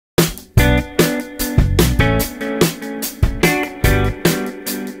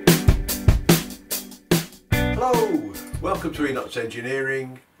Enots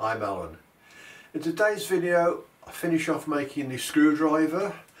Engineering. I'm Alan. In today's video I finish off making this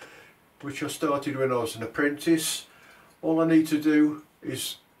screwdriver which I started when I was an apprentice. All I need to do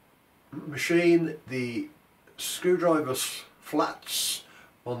is machine the screwdriver flats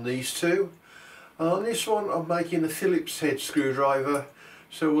on these two, and on this one I'm making a Phillips head screwdriver,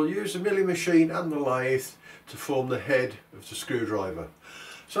 so we'll use the milling machine and the lathe to form the head of the screwdriver.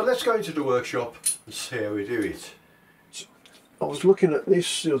 So let's go into the workshop and see how we do it. I was looking at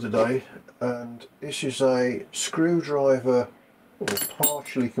this the other day, and this is a screwdriver, a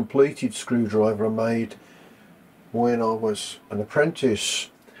partially completed screwdriver I made when I was an apprentice.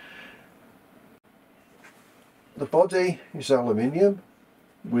 The body is aluminium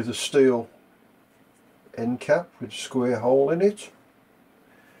with a steel end cap with a square hole in it.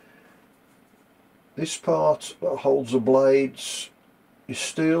 This part that holds the blades is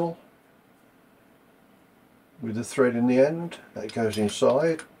steel with a thread in the end that goes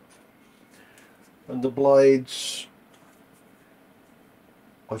inside, and the blades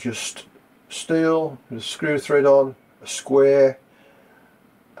are just steel with a screw thread on, a square,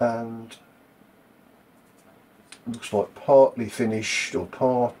 and looks like partly finished or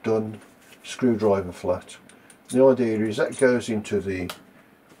part done screwdriver flat. The idea is that goes into the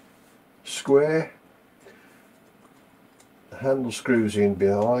square, the handle screws in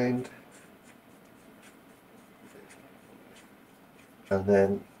behind, and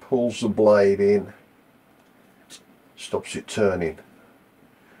then pulls the blade in, stops it turning.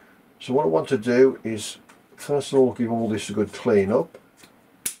 So what I want to do is first of all give all this a good clean up,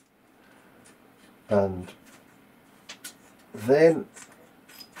 and then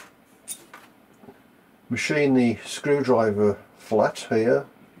machine the screwdriver flat here.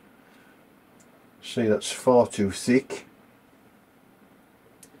 See, that's far too thick.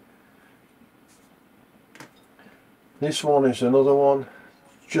 This one is another one,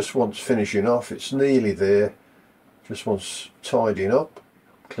 just wants finishing off. It's nearly there, just wants tidying up,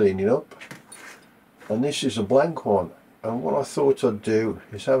 cleaning up. And this is a blank one, and what I thought I'd do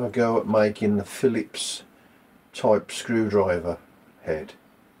is have a go at making the Phillips type screwdriver head.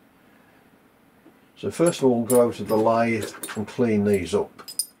 So first of all, we'll go to the lathe and clean these up.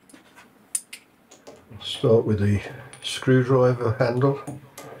 I'll start with the screwdriver handle.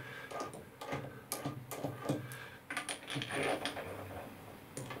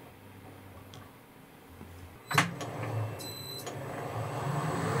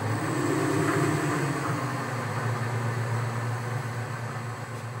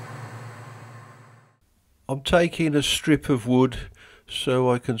 I'm taking a strip of wood so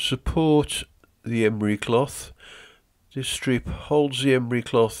I can support the emery cloth. This strip holds the emery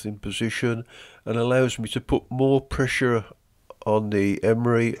cloth in position and allows me to put more pressure on the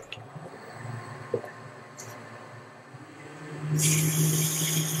emery.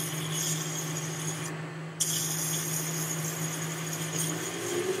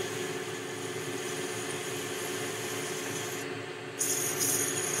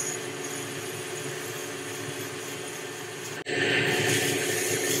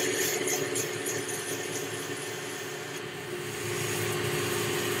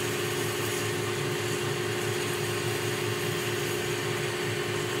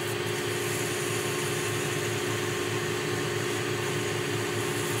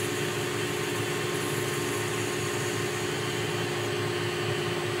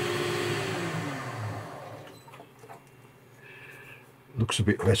 Looks a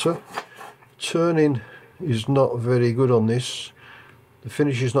bit better. Turning is not very good on this. The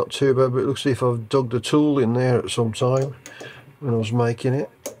finish is not too bad, but it looks as if I've dug the tool in there at some time when I was making it.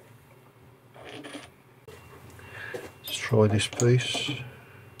 Let's try this piece.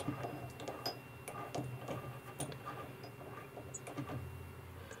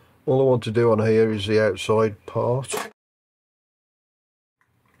 All I want to do on here is the outside part.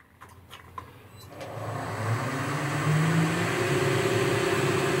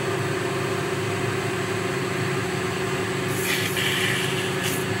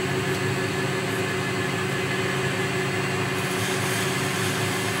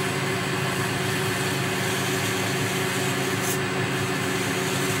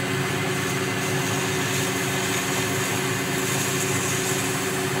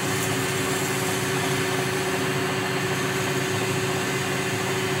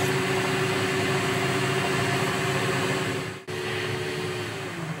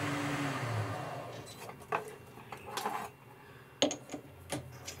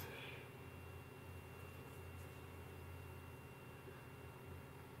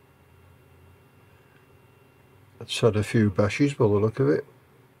 It's had a few bashes by the look of it.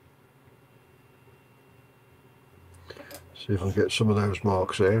 See if I can get some of those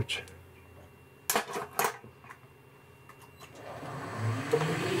marks out.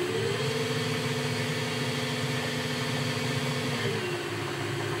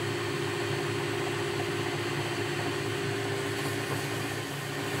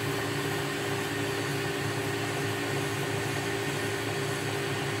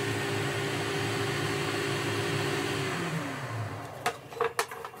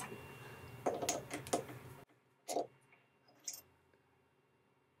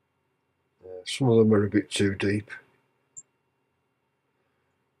 Some of them are a bit too deep,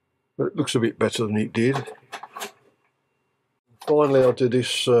 but it looks a bit better than it did. Finally, I'll do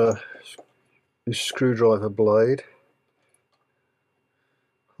this screwdriver blade.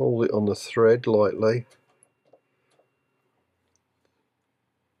 Hold it on the thread lightly.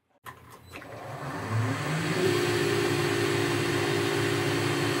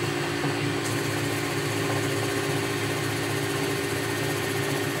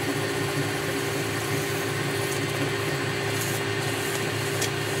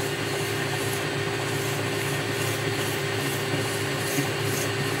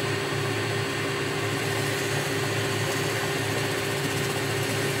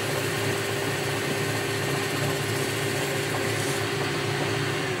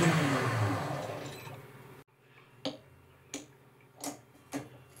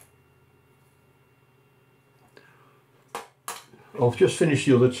 I've just finished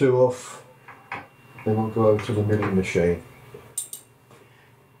the other two off, then I'll go over to the milling machine.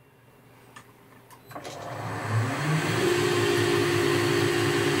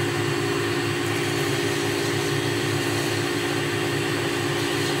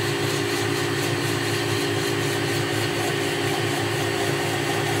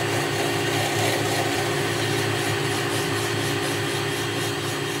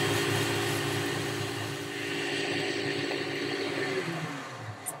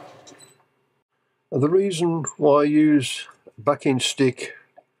 The reason why I use backing stick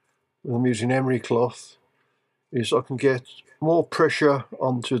when I'm using emery cloth is I can get more pressure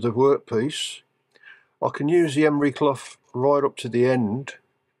onto the workpiece. I can use the emery cloth right up to the end.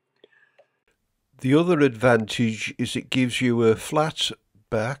 The other advantage is it gives you a flat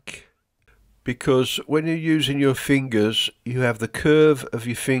back, because when you're using your fingers you have the curve of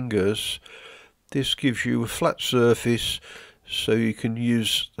your fingers. This gives you a flat surface so you can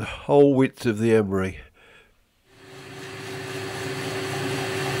use the whole width of the emery.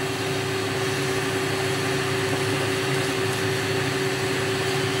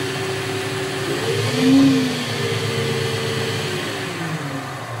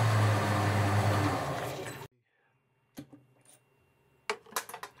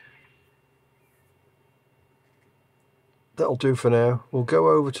 That'll do for now. We'll go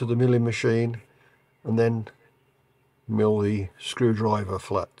over to the milling machine and then mill the screwdriver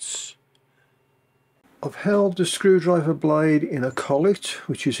flats. I've held the screwdriver blade in a collet,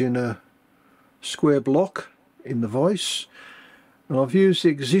 which is in a square block in the vise, and I've used the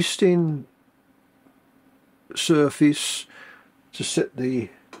existing surface to set the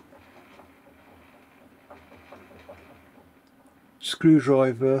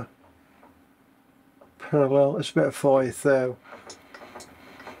screwdriver parallel. It's about 5 thou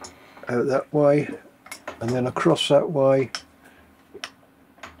out that way, and then across that way.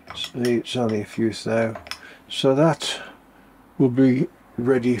 See, it's only a few thou, so that will be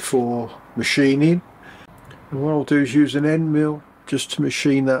ready for machining. And what I'll do is use an end mill just to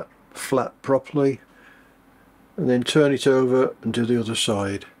machine that flat properly, and then turn it over and do the other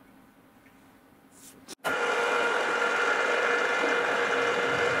side.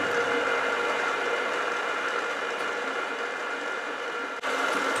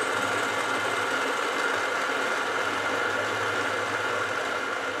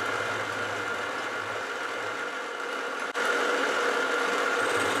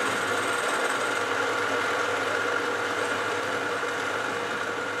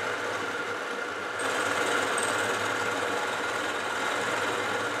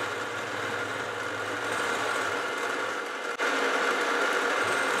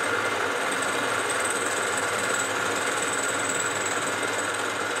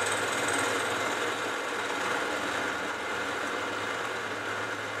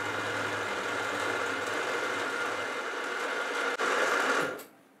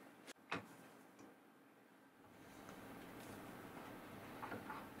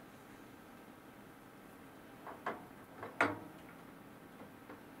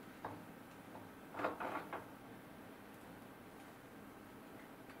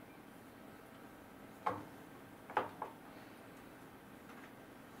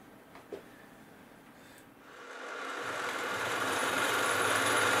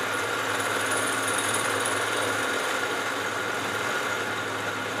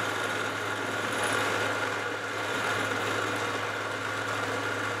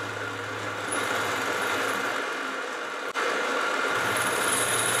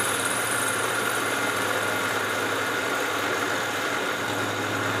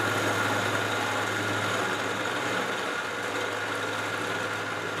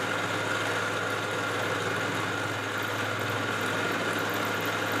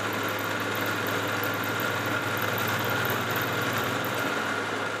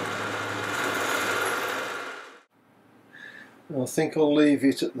 I think I'll leave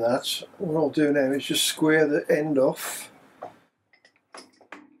it at that. What I'll do now is just square the end off.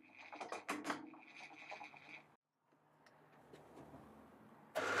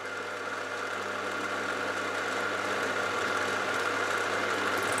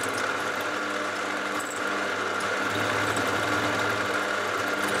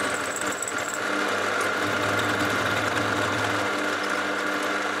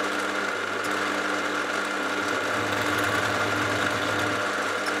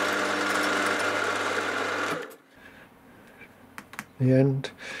 The end.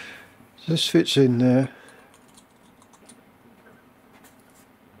 This fits in there.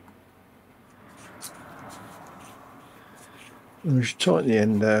 And as you tighten the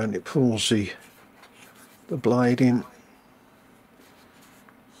end down, it pulls the blade in.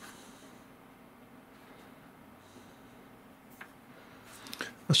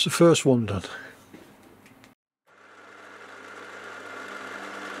 That's the first one done.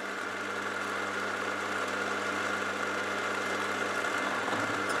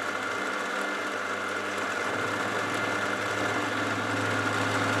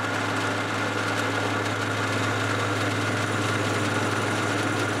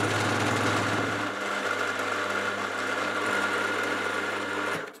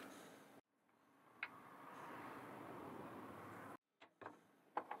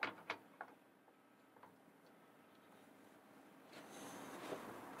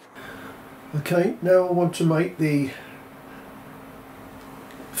 Okay, now I want to make the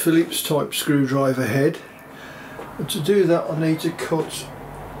Phillips type screwdriver head, and to do that I need to cut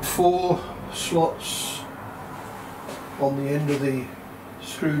 4 slots on the end of the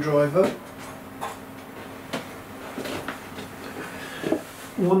screwdriver.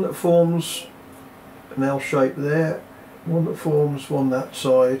 One that forms an L shape there, one that forms one that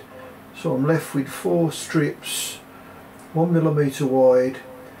side, so I'm left with 4 strips 1mm wide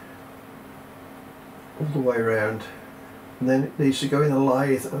all the way around, and then it needs to go in a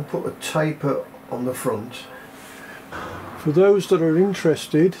lathe and put a taper on the front. For those that are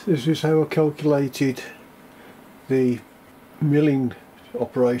interested, this is how I calculated the milling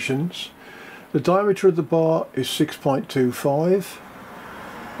operations. The diameter of the bar is 6.25,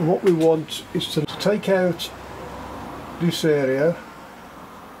 and what we want is to take out this area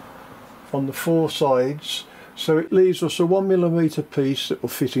on the 4 sides, so it leaves us a 1mm piece that will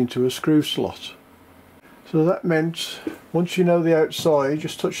fit into a screw slot. So that meant, once you know the outside,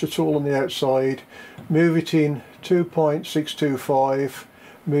 just touch the tool on the outside, move it in 2.625,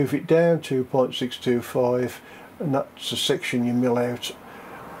 move it down 2.625, and that's the section you mill out.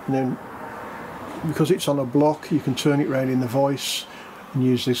 And then, because it's on a block, you can turn it round in the vise and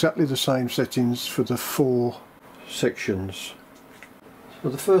use exactly the same settings for the 4 sections. So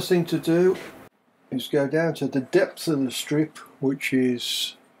the first thing to do is go down to the depth of the strip, which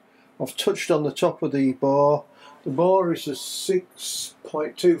is, I've touched on the top of the bar. The bar is a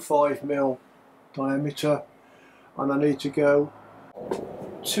 6.25mm diameter, and I need to go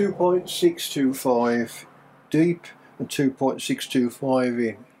 2.625 deep and 2.625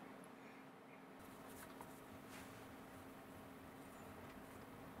 in.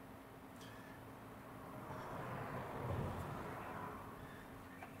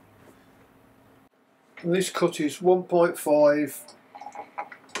 And this cut is 1.5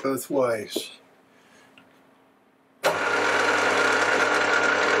 both ways.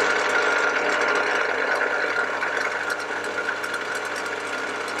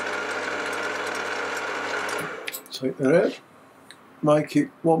 Take that out, make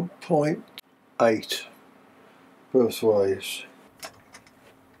it 1.8 both ways.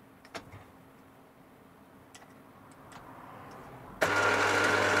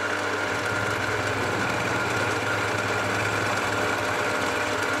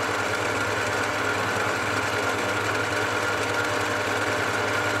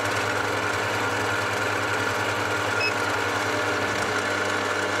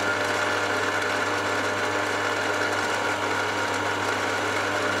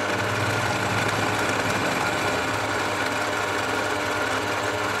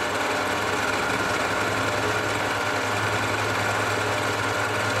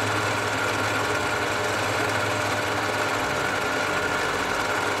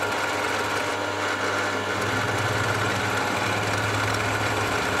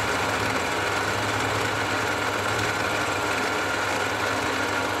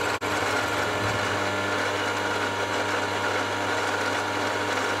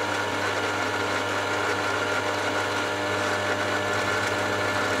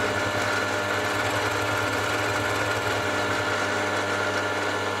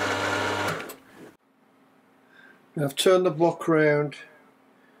 I've turned the block round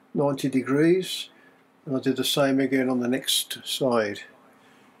 90 degrees and I'll do the same again on the next side.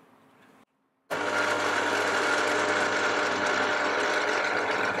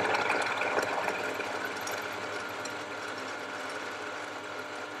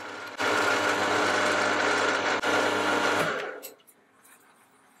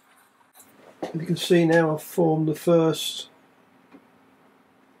 You can see now I've formed the first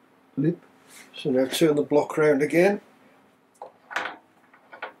lip, so now turn the block round again.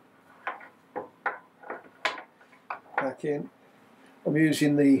 Back in. I'm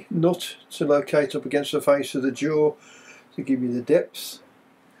using the nut to locate up against the face of the jaw to give me the depth.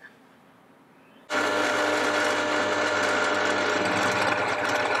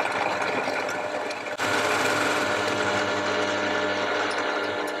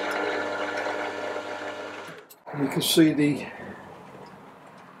 You can see the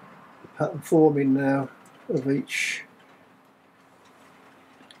pattern forming now of each.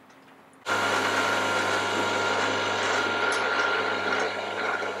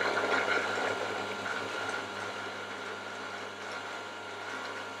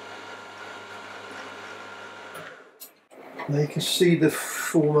 Now you can see the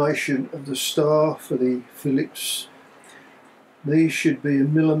formation of the star for the Phillips. These should be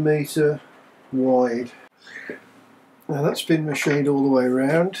 1 millimetre wide. Now that's been machined all the way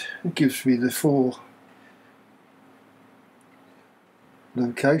around. It gives me the 4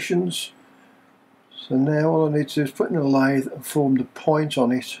 locations. So now all I need to do is put in a lathe and form the point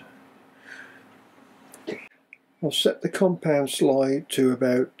on it. I'll set the compound slide to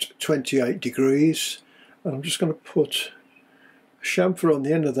about 28 degrees and I'm just going to put a chamfer on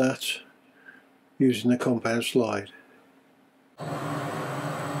the end of that using the compound slide.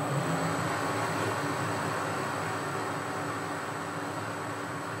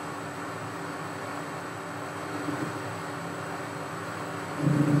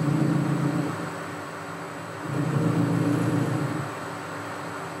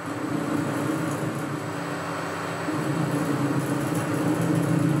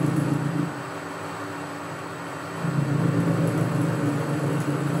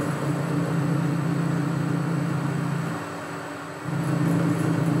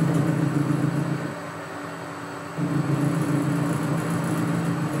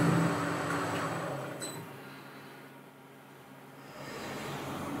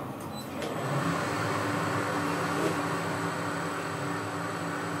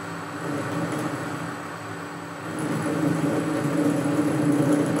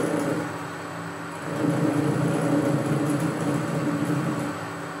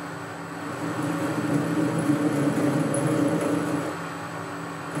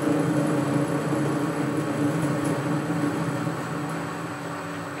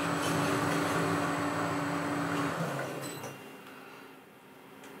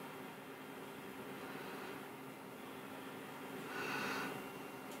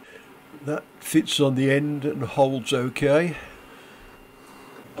 That fits on the end and holds okay.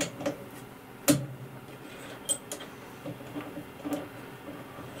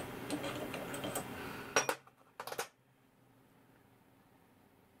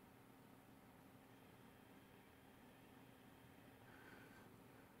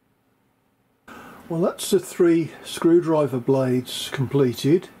 Well, that's the 3 screwdriver blades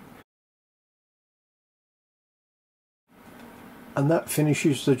completed. And that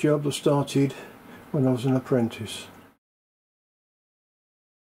finishes the job I started when I was an apprentice.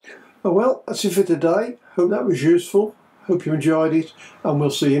 Oh well, that's it for today. Hope that was useful. Hope you enjoyed it, and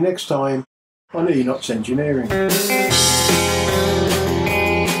we'll see you next time on Enots Engineering.